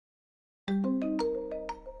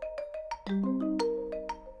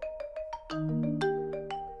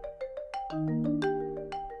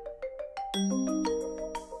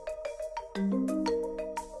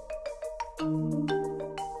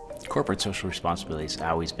Corporate social responsibility has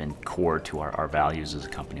always been core to our values as a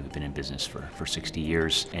company. We've been in business for 60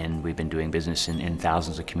 years, and we've been doing business in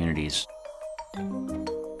thousands of communities.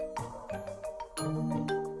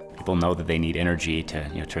 People know that they need energy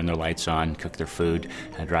to turn their lights on, cook their food,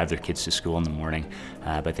 drive their kids to school in the morning,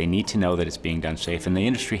 but they need to know that it's being done safe, and the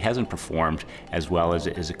industry hasn't performed as well as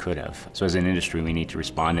it could have. So as an industry, we need to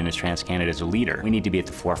respond, and as TransCanada as a leader, we need to be at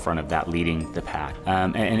the forefront of that, leading the pack,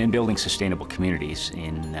 and in building sustainable communities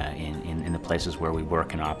in the places where we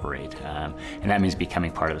work and operate. And that means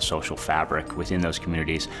becoming part of the social fabric within those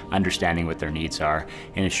communities, understanding what their needs are,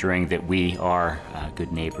 and ensuring that we are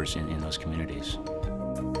good neighbors in those communities.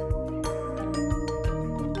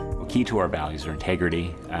 Key to our values are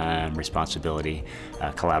integrity, responsibility,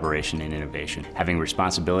 collaboration, and innovation. Having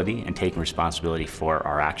responsibility and taking responsibility for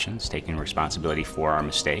our actions, taking responsibility for our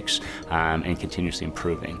mistakes, and continuously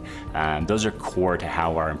improving. Those are core to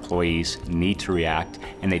how our employees need to react,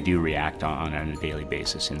 and they do react on a daily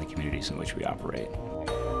basis in the communities in which we operate.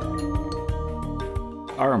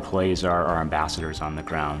 Our employees are our ambassadors on the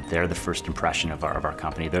ground. They're the first impression of our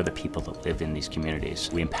company. They're the people that live in these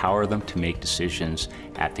communities. We empower them to make decisions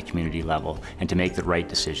at the community level and to make the right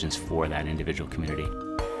decisions for that individual community.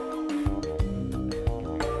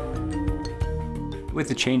 With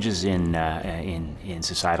the changes in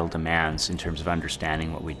societal demands in terms of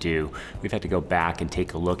understanding what we do, we've had to go back and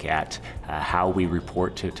take a look at how we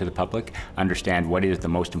report to the public, understand what is the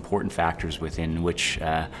most important factors within which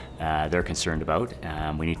they're concerned about.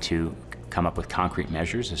 We need to come up with concrete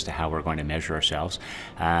measures as to how we're going to measure ourselves,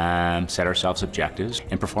 set ourselves objectives,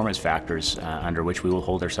 and performance factors under which we will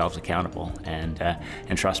hold ourselves accountable. And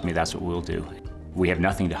trust me, that's what we'll do. We have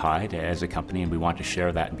nothing to hide as a company, and we want to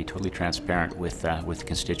share that and be totally transparent with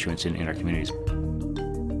constituents in our communities.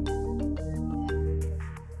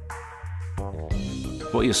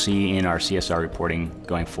 What you'll see in our CSR reporting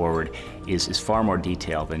going forward is far more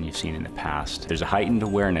detailed than you've seen in the past. There's a heightened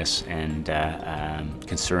awareness and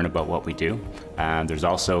concern about what we do. There's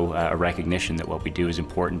also a recognition that what we do is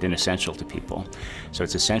important and essential to people. So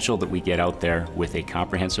it's essential that we get out there with a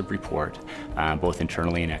comprehensive report, both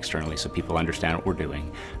internally and externally, so people understand what we're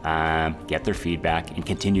doing, get their feedback, and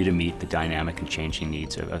continue to meet the dynamic and changing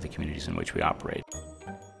needs of the communities in which we operate.